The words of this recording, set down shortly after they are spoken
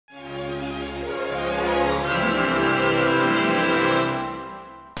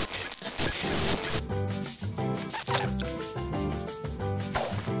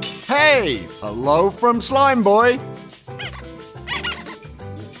Hey, hello from Slime Boy.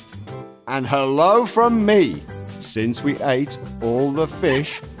 And hello from me. Since we ate all the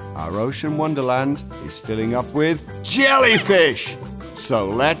fish, our ocean wonderland is filling up with jellyfish. So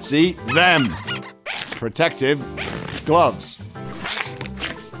let's eat them. Protective gloves.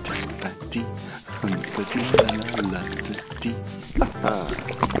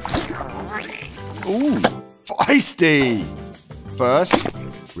 Ooh, feisty. First,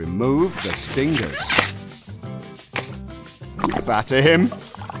 remove the stingers. Batter him.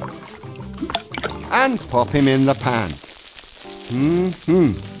 And pop him in the pan.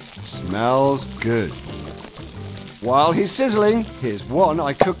 Smells good. While he's sizzling, here's one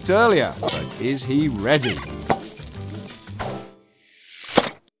I cooked earlier. But is he ready?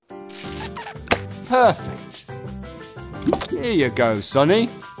 Perfect. Here you go, Sonny.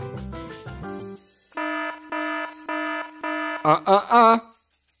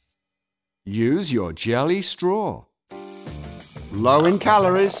 Use your jelly straw. Low in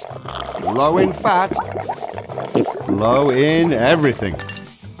calories, low in fat, low in everything.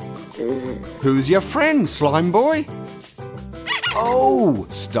 Who's your friend, Slime Boy? Oh,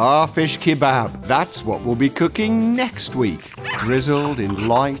 starfish kebab. That's what we'll be cooking next week. Drizzled in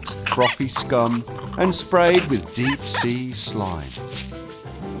light, frothy scum and sprayed with deep sea slime.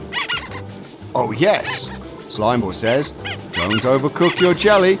 Oh yes, Slime Boy says, don't overcook your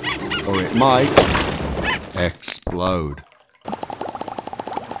jelly or it might explode.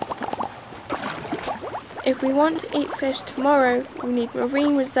 If we want to eat fish tomorrow, we need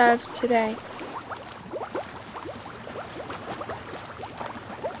marine reserves today.